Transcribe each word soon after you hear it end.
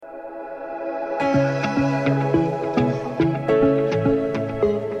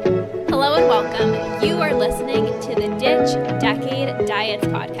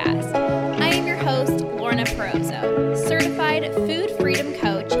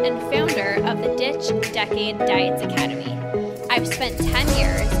Binge Decade Diets Academy. I've spent 10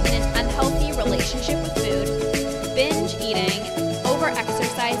 years in an unhealthy relationship with food, binge eating,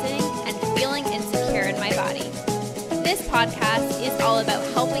 over-exercising, and feeling insecure in my body. This podcast is all about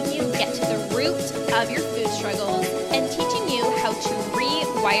helping you get to the root of your food struggles and teaching you how to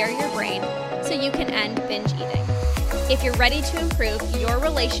rewire your brain so you can end binge eating. If you're ready to improve your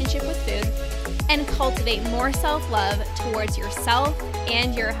relationship with food and cultivate more self-love towards yourself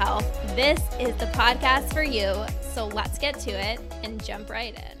and your health, this is the podcast for you. So let's get to it and jump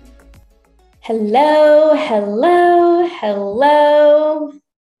right in. Hello.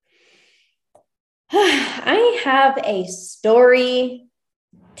 I have a story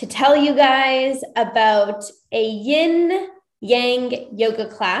to tell you guys about a yin yang yoga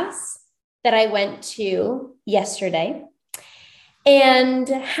class that I went to yesterday, and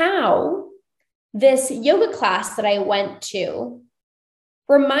how this yoga class that I went to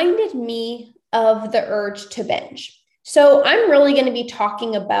reminded me of the urge to binge. So I'm really going to be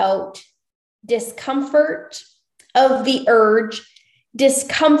talking about discomfort of the urge,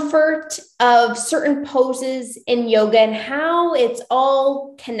 discomfort of certain poses in yoga, and how it's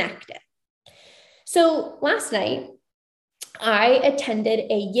all connected. So last night, I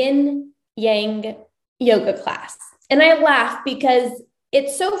attended a yin yang yoga class. And I laugh because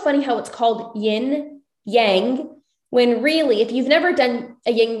it's so funny how it's called yin yang, when really, if you've never done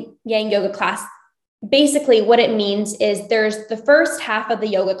a yin yang yoga class, basically what it means is there's the first half of the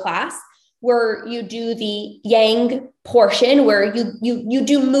yoga class where you do the yang portion, where you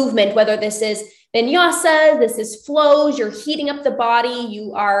do movement, whether this is vinyasa, this is flows, you're heating up the body,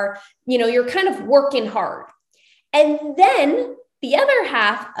 you're kind of working hard. And then the other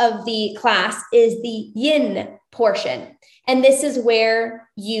half of the class is the yin portion. And this is where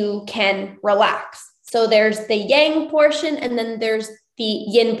you can relax. So there's the yang portion, and then there's the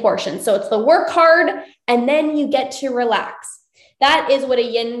yin portion. So it's the work hard, and then you get to relax. That is what a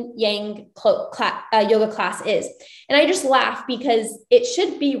yin yang yoga class is. And I just laugh because it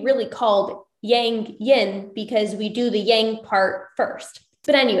should be really called yang yin, because we do the yang part first.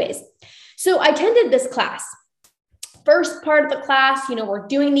 But anyways, so I attended this class. First part of the class, we're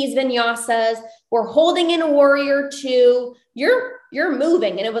doing these vinyasas, we're holding in a warrior two, you're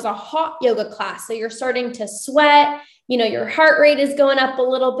moving, and it was a hot yoga class. So you're starting to sweat, your heart rate is going up a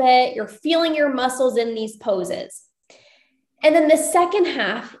little bit, you're feeling your muscles in these poses. And then the second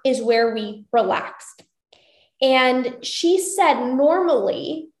half is where we relaxed. And she said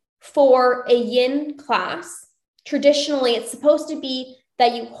normally for a yin class, traditionally it's supposed to be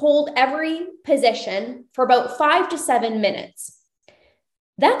that you hold every position for about 5 to 7 minutes.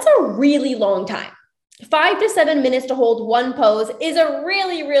 That's a really long time. 5 to 7 minutes to hold one pose is a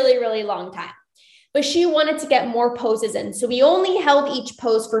really, really, really long time. But she wanted to get more poses in. So we only held each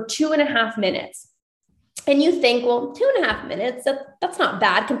pose for 2.5 minutes. And you think, well, 2.5 minutes, that's not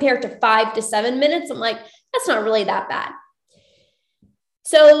bad compared to 5 to 7 minutes. I'm like, that's not really that bad.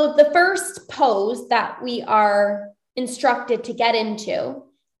 So the first pose that we are instructed to get into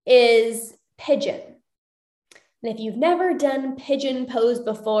is pigeon. And if you've never done pigeon pose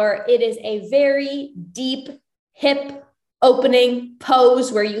before, it is a very deep hip opening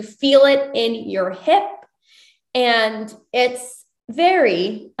pose where you feel it in your hip, and it's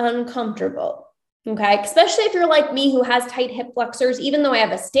very uncomfortable. Okay. Especially if you're like me, who has tight hip flexors. Even though I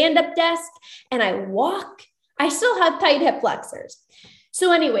have a stand-up desk and I walk, I still have tight hip flexors.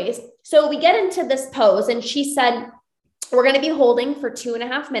 So anyways, so we get into this pose, and she said, we're going to be holding for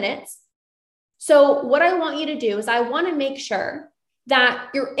 2.5 minutes. So what I want you to do is I want to make sure that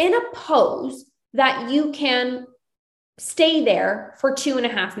you're in a pose that you can stay there for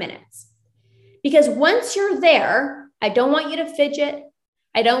 2.5 minutes. Because once you're there, I don't want you to fidget.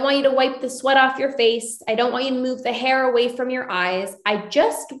 I don't want you to wipe the sweat off your face. I don't want you to move the hair away from your eyes. I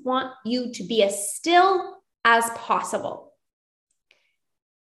just want you to be as still as possible.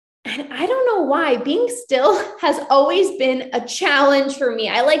 And I don't know why being still has always been a challenge for me.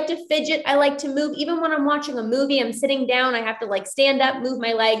 I like to fidget. I like to move. Even when I'm watching a movie, I'm sitting down, I have to stand up, move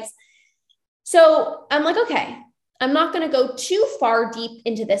my legs. So I'm like, okay, I'm not going to go too far deep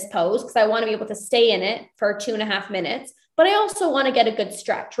into this pose because I want to be able to stay in it for 2.5 minutes, but I also want to get a good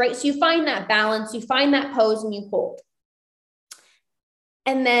stretch, right? So you find that balance, you find that pose, and you hold.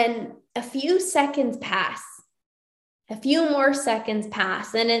 And then a few seconds pass. A few more seconds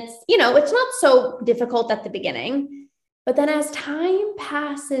pass, and it's not so difficult at the beginning, but then as time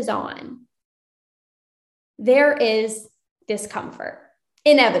passes on, there is discomfort,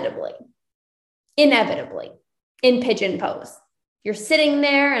 inevitably, in pigeon pose. You're sitting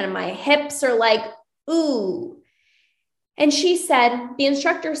there, and my hips are like, ooh. And the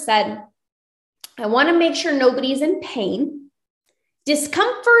instructor said, I want to make sure nobody's in pain.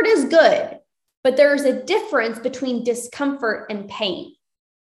 Discomfort is good, but there's a difference between discomfort and pain.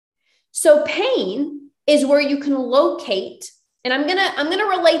 So pain is where you can locate, and I'm gonna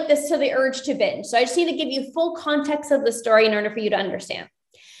relate this to the urge to binge. So I just need to give you full context of the story in order for you to understand.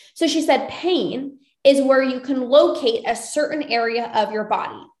 So she said pain is where you can locate a certain area of your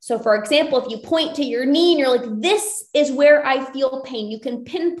body. So for example, if you point to your knee and you're like, this is where I feel pain, you can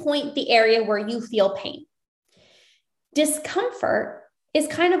pinpoint the area where you feel pain. Discomfort is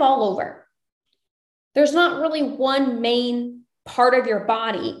kind of all over. There's not really one main part of your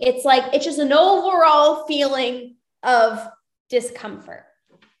body. It's just an overall feeling of discomfort.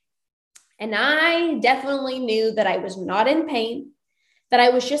 And I definitely knew that I was not in pain, that I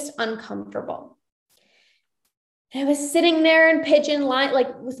was just uncomfortable. I was sitting there in pigeon line,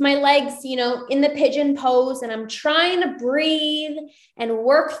 like with my legs, in the pigeon pose, and I'm trying to breathe and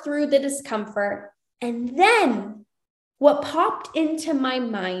work through the discomfort. And then what popped into my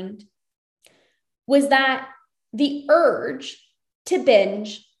mind was that the urge to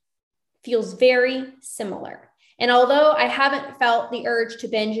binge feels very similar. And although I haven't felt the urge to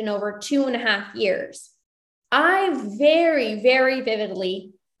binge in over 2.5 years, I very, very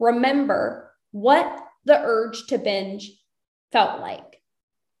vividly remember what the urge to binge felt like.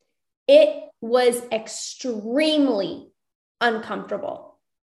 It was extremely uncomfortable.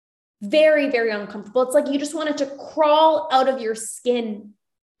 Very, very uncomfortable. It's like you just wanted to crawl out of your skin.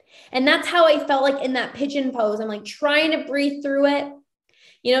 And that's how I felt like in that pigeon pose. I'm like trying to breathe through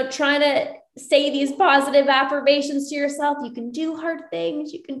it, trying to say these positive affirmations to yourself. You can do hard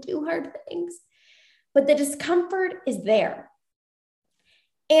things. You can do hard things. But the discomfort is there.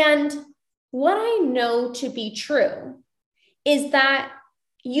 And what I know to be true is that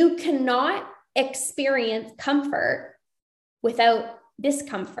you cannot experience comfort without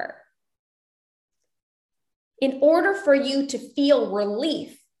discomfort. In order for you to feel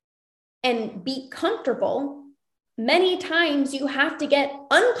relief and be comfortable, many times you have to get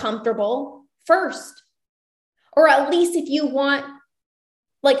uncomfortable first. Or at least if you want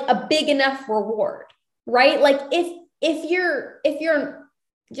like a big enough reward, right? Like if you're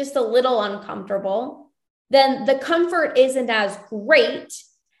just a little uncomfortable, then the comfort isn't as great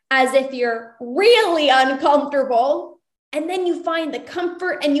as if you're really uncomfortable. And then you find the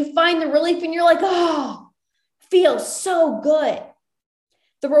comfort and you find the relief and you're like, oh, feels so good.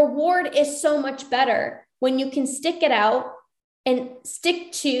 The reward is so much better when you can stick it out and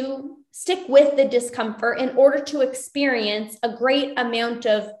stick with the discomfort in order to experience a great amount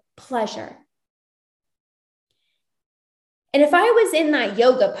of pleasure. And if I was in that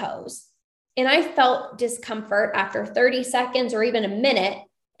yoga pose and I felt discomfort after 30 seconds or even a minute,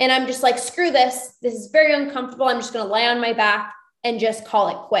 and I'm just like, screw this is very uncomfortable, I'm just going to lie on my back and just call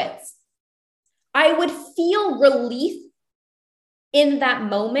it quits, I would feel relief in that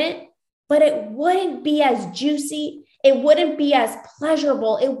moment, but it wouldn't be as juicy, it wouldn't be as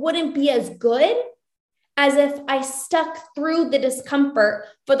pleasurable, it wouldn't be as good as if I stuck through the discomfort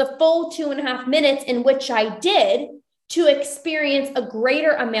for the full 2.5 minutes in which I did to experience a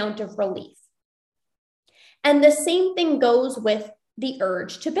greater amount of relief. And the same thing goes with the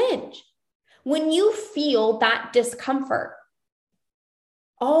urge to binge. When you feel that discomfort,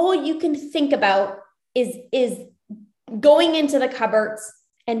 all you can think about is going into the cupboards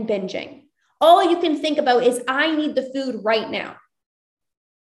and binging. All you can think about is, I need the food right now.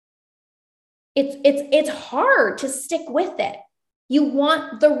 It's hard to stick with it. You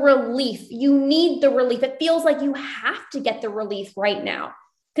want the relief. You need the relief. It feels like you have to get the relief right now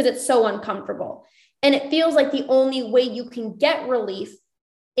because it's so uncomfortable. And it feels like the only way you can get relief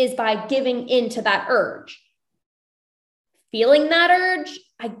is by giving in to that urge. Feeling that urge,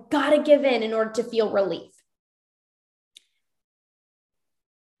 I gotta give in order to feel relief.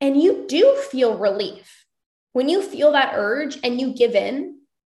 And you do feel relief. When you feel that urge and you give in,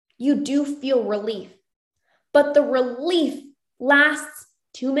 you do feel relief. But the relief lasts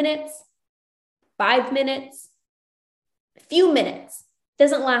 2 minutes, 5 minutes, a few minutes.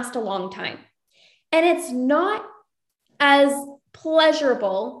 Doesn't last a long time. And it's not as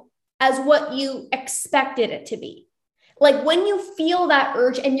pleasurable as what you expected it to be. Like when you feel that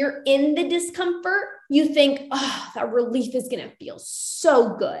urge and you're in the discomfort, you think, oh, that relief is going to feel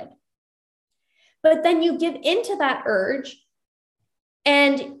so good. But then you give into that urge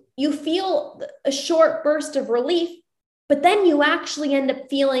and you feel a short burst of relief, but then you actually end up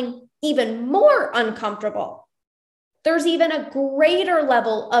feeling even more uncomfortable. There's even a greater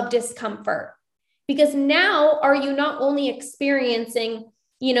level of discomfort because now are you not only experiencing,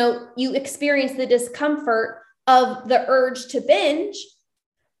 you experience the discomfort of the urge to binge,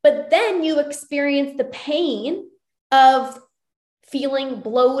 But then you experience the pain of feeling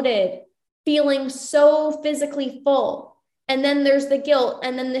bloated, feeling so physically full. And then there's the guilt,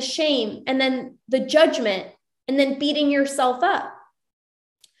 and then the shame, and then the judgment, and then beating yourself up.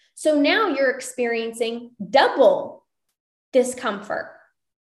 So now you're experiencing double discomfort.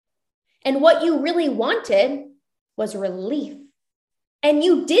 And what you really wanted was relief. And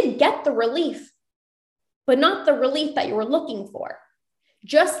you did get the relief, but not the relief that you were looking for.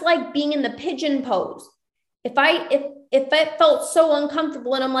 Just like being in the pigeon pose. If it felt so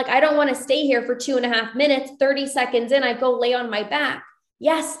uncomfortable and I'm like, I don't want to stay here for 2.5 minutes, 30 seconds in, I go lay on my back.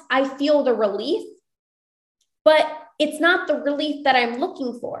 Yes, I feel the relief, but it's not the relief that I'm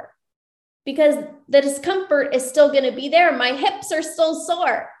looking for because the discomfort is still going to be there. My hips are still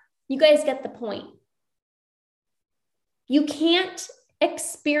sore. You guys get the point. You can't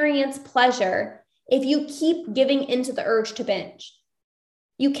experience pleasure if you keep giving into the urge to binge.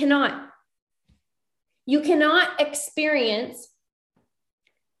 You cannot. You cannot experience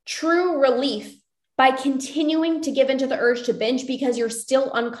true relief by continuing to give into the urge to binge because you're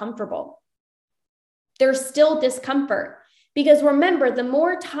still uncomfortable. There's still discomfort. Because remember, the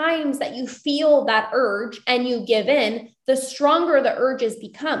more times that you feel that urge and you give in, the stronger the urges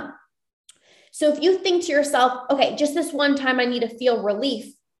become. So if you think to yourself, okay, just this one time I need to feel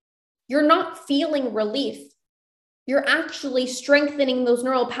relief, you're not feeling relief. You're actually strengthening those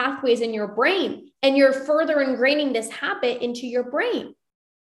neural pathways in your brain, and you're further ingraining this habit into your brain.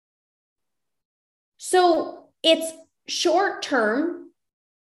 So it's short-term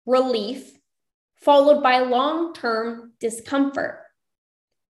relief followed by long-term discomfort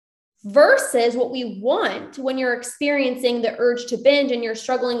versus what we want when you're experiencing the urge to binge and you're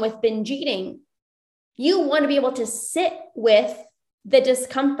struggling with binge eating. You want to be able to sit with the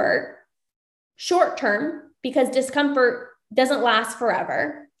discomfort short-term, because discomfort doesn't last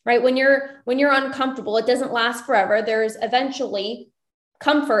forever, right? When you're uncomfortable, it doesn't last forever. There's eventually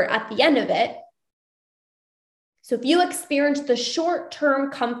comfort at the end of it. So if you experience the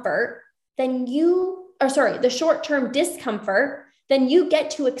short-term comfort, the short-term discomfort, then you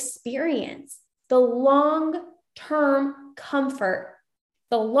get to experience the long-term comfort,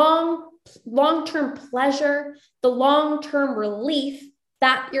 the long-term pleasure, the long-term relief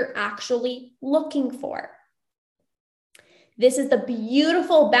that you're actually looking for. This is the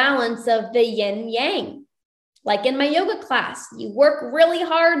beautiful balance of the yin yang. Like in my yoga class, you work really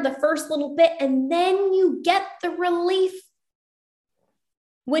hard the first little bit, and then you get the relief.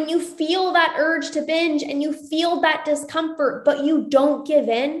 When you feel that urge to binge and you feel that discomfort, but you don't give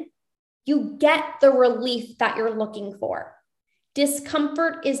in, you get the relief that you're looking for.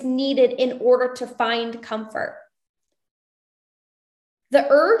 Discomfort is needed in order to find comfort. The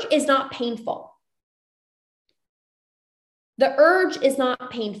urge is not painful. The urge is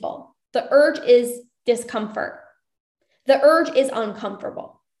not painful. The urge is discomfort. The urge is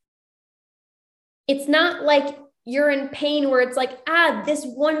uncomfortable. It's not like you're in pain where it's like, this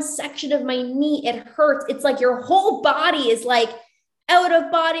one section of my knee, it hurts. It's like your whole body is like out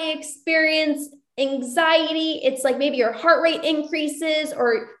of body experience, anxiety. It's like maybe your heart rate increases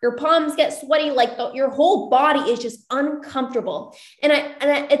or your palms get sweaty. Like your whole body is just uncomfortable. And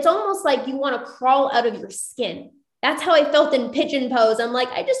it's almost like you want to crawl out of your skin. That's how I felt in pigeon pose. I'm like,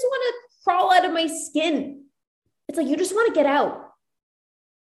 I just want to crawl out of my skin. It's like, you just want to get out.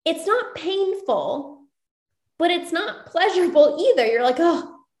 It's not painful, but it's not pleasurable either. You're like,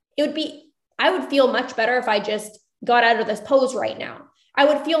 I would feel much better if I just got out of this pose right now. I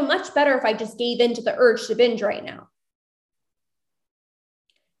would feel much better if I just gave into the urge to binge right now.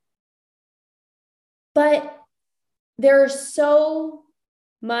 But there's so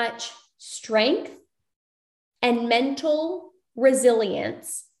much strength and mental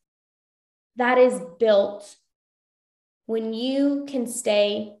resilience that is built when you can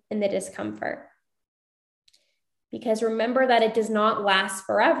stay in the discomfort. Because remember that it does not last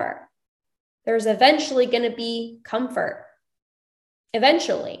forever. There's eventually going to be comfort.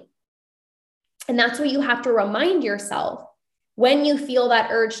 Eventually. And that's what you have to remind yourself when you feel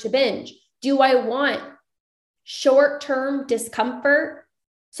that urge to binge. Do I want short-term discomfort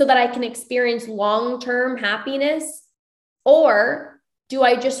so that I can experience long-term happiness? Or do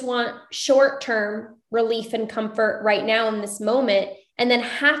I just want short-term relief and comfort right now in this moment and then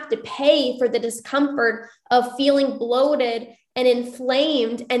have to pay for the discomfort of feeling bloated and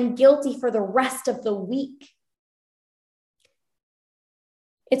inflamed and guilty for the rest of the week?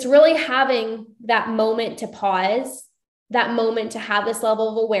 It's really having that moment to pause, that moment to have this level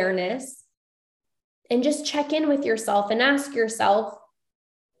of awareness, and just check in with yourself and ask yourself,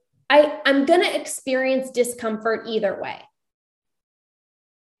 I'm going to experience discomfort either way.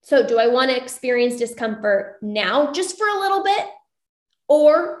 So do I want to experience discomfort now just for a little bit?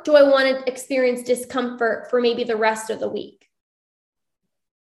 Or do I want to experience discomfort for maybe the rest of the week?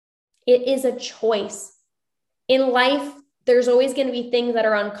 It is a choice. In life, there's always going to be things that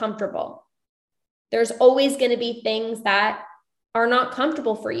are uncomfortable. There's always going to be things that are not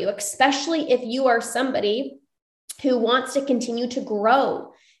comfortable for you, especially if you are somebody who wants to continue to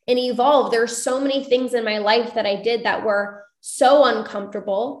grow and evolve. There's so many things in my life that I did that were so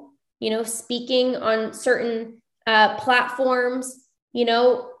uncomfortable, speaking on certain platforms,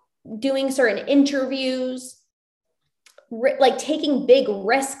 doing certain interviews, like taking big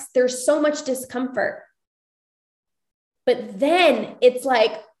risks. There's so much discomfort. But then it's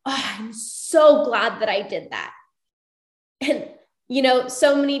like, oh, I'm so glad that I did that. And,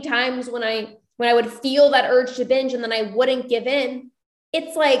 so many times when I would feel that urge to binge and then I wouldn't give in,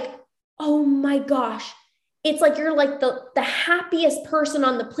 it's like, oh my gosh, it's like you're like the happiest person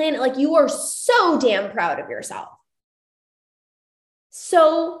on the planet. Like you are so damn proud of yourself.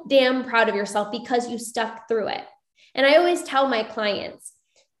 So damn proud of yourself because you stuck through it. And I always tell my clients,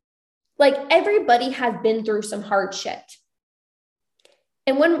 like everybody has been through some hard shit.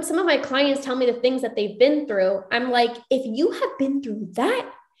 And when some of my clients tell me the things that they've been through, I'm like, if you have been through that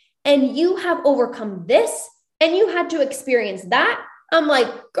and you have overcome this and you had to experience that, I'm like,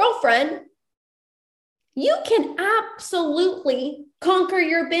 girlfriend, you can absolutely conquer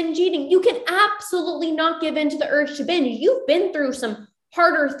your binge eating. You can absolutely not give in to the urge to binge. You've been through some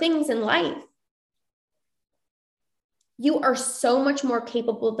harder things in life. You are so much more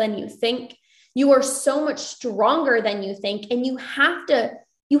capable than you think. You are so much stronger than you think. And you have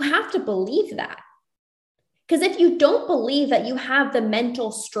to believe that. Because if you don't believe that you have the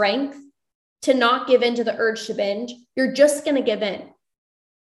mental strength to not give in to the urge to binge, you're just going to give in.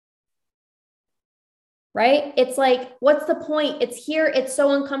 Right? It's like, what's the point? It's here. It's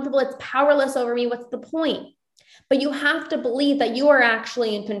so uncomfortable. It's powerless over me. What's the point? But you have to believe that you are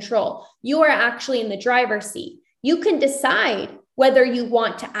actually in control. You are actually in the driver's seat. You can decide whether you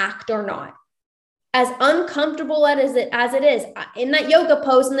want to act or not. As uncomfortable as it is, in that yoga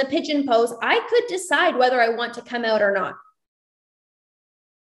pose, in the pigeon pose, I could decide whether I want to come out or not.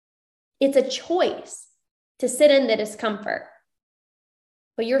 It's a choice to sit in the discomfort.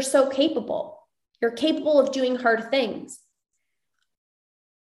 But you're so capable. You're capable of doing hard things.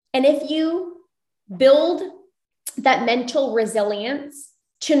 And if you build that mental resilience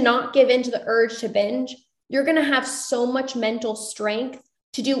to not give in to the urge to binge, you're going to have so much mental strength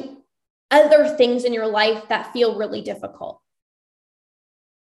to do other things in your life that feel really difficult.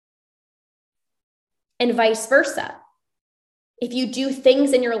 And vice versa. If you do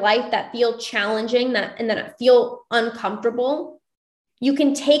things in your life that feel challenging and that feel uncomfortable, you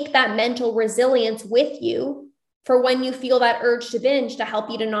can take that mental resilience with you for when you feel that urge to binge to help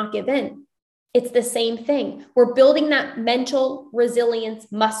you to not give in. It's the same thing. We're building that mental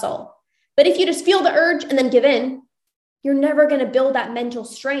resilience muscle. But if you just feel the urge and then give in, you're never going to build that mental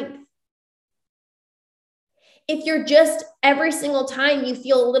strength. If you're just every single time you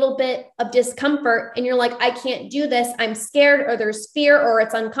feel a little bit of discomfort and you're like, I can't do this, I'm scared, or there's fear, or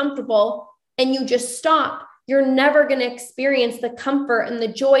it's uncomfortable, and you just stop, you're never going to experience the comfort and the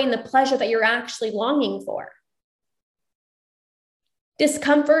joy and the pleasure that you're actually longing for.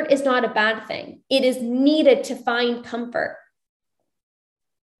 Discomfort is not a bad thing. It is needed to find comfort.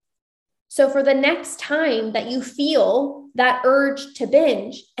 So for the next time that you feel that urge to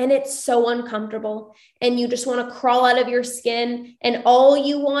binge and it's so uncomfortable and you just want to crawl out of your skin and all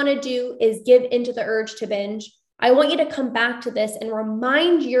you want to do is give into the urge to binge, I want you to come back to this and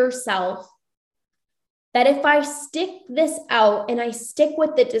remind yourself that if I stick this out and I stick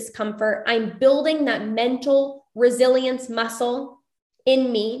with the discomfort, I'm building that mental resilience muscle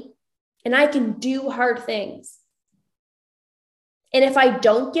in me and I can do hard things. And if I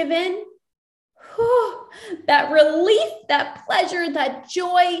don't give in, that relief, that pleasure, that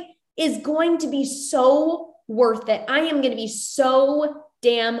joy is going to be so worth it. I am going to be so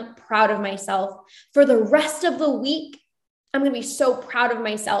damn proud of myself. For the rest of the week, I'm going to be so proud of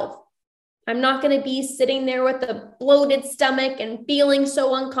myself. I'm not going to be sitting there with a bloated stomach and feeling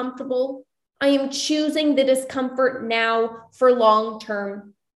so uncomfortable. I am choosing the discomfort now for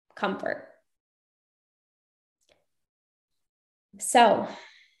long-term comfort. So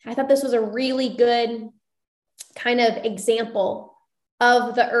I thought this was a really good kind of example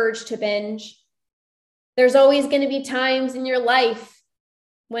of the urge to binge. There's always going to be times in your life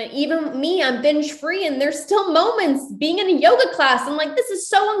when even me, I'm binge free, and there's still moments being in a yoga class. I'm like, this is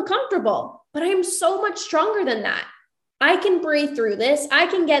so uncomfortable, but I'm so much stronger than that. I can breathe through this. I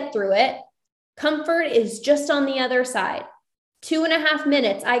can get through it. Comfort is just on the other side. 2.5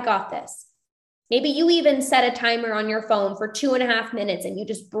 minutes, I got this. Maybe you even set a timer on your phone for 2.5 minutes and you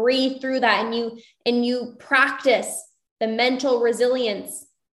just breathe through that and you practice the mental resilience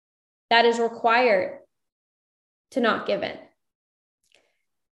that is required to not give in.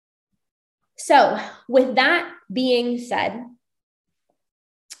 So with that being said,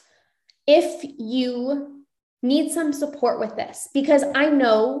 if you need some support with this, because I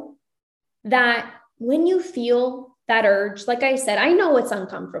know that when you feel that urge, like I said, I know it's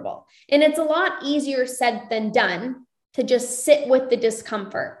uncomfortable and it's a lot easier said than done to just sit with the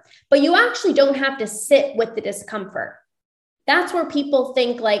discomfort, but you actually don't have to sit with the discomfort. That's where people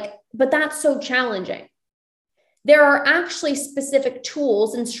think like, but that's so challenging. There are actually specific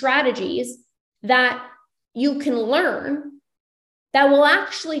tools and strategies that you can learn that will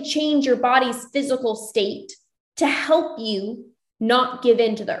actually change your body's physical state to help you not give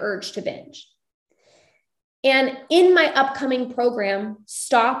in to the urge to binge. And in my upcoming program,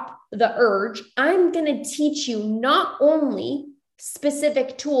 Stop the Urge, I'm going to teach you not only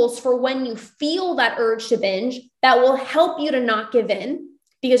specific tools for when you feel that urge to binge that will help you to not give in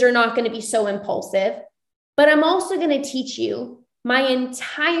because you're not going to be so impulsive, but I'm also going to teach you my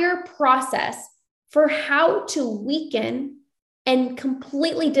entire process for how to weaken and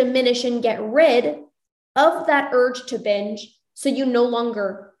completely diminish and get rid of that urge to binge so you no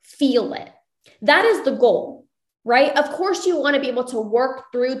longer feel it. That is the goal, right? Of course, you want to be able to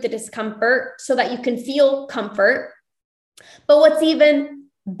work through the discomfort so that you can feel comfort. But what's even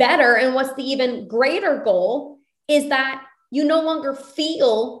better and what's the even greater goal is that you no longer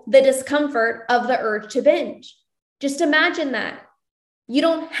feel the discomfort of the urge to binge. Just imagine that. You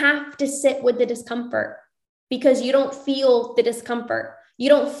don't have to sit with the discomfort because you don't feel the discomfort. You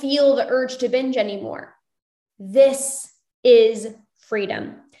don't feel the urge to binge anymore. This is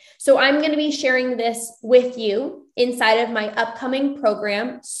freedom. So I'm going to be sharing this with you inside of my upcoming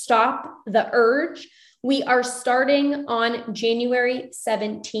program, Stop the Urge. We are starting on January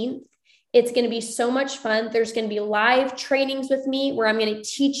 17th. It's going to be so much fun. There's going to be live trainings with me where I'm going to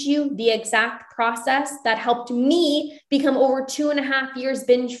teach you the exact process that helped me become over 2.5 years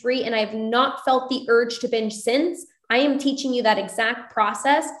binge free. And I've not felt the urge to binge since. I am teaching you that exact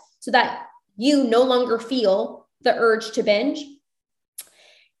process so that you no longer feel the urge to binge.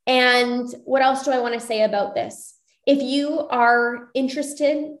 And what else do I want to say about this? If you are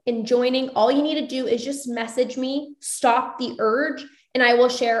interested in joining, all you need to do is just message me, Stop the Urge, and I will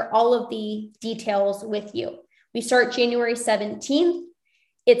share all of the details with you. We start January 17th.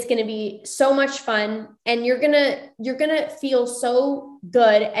 It's going to be so much fun, and you're going to feel so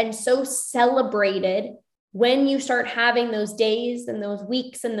good and so celebrated when you start having those days and those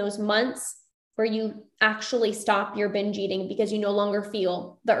weeks and those months where you actually stop your binge eating because you no longer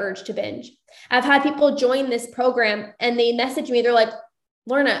feel the urge to binge. I've had people join this program and they message me. They're like,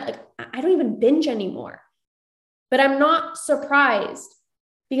 Lorna, I don't even binge anymore. But I'm not surprised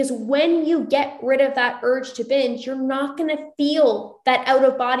because when you get rid of that urge to binge, you're not going to feel that out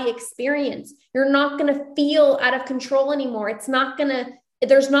of body experience. You're not going to feel out of control anymore. There's not going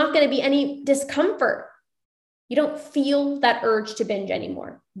to be any discomfort. You don't feel that urge to binge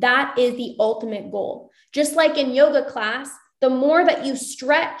anymore. That is the ultimate goal. Just like in yoga class, the more that you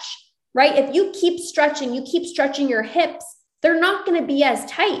stretch, right? If you keep stretching your hips, they're not going to be as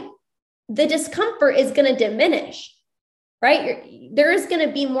tight. The discomfort is going to diminish, right? There is going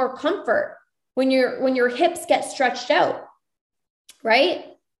to be more comfort when your hips get stretched out, right?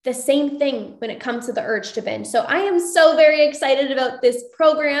 The same thing when it comes to the urge to binge. So I am so very excited about this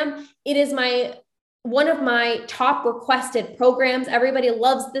program. It is one of my top requested programs. Everybody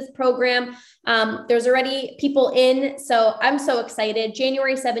loves this program. There's already people in, so I'm so excited.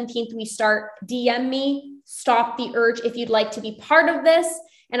 January 17th, we start. DM me, Stop the Urge, if you'd like to be part of this.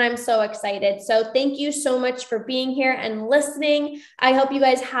 And I'm so excited. So thank you so much for being here and listening. I hope you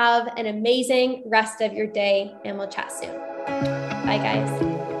guys have an amazing rest of your day, and we'll chat soon. Bye,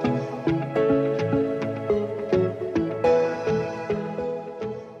 guys.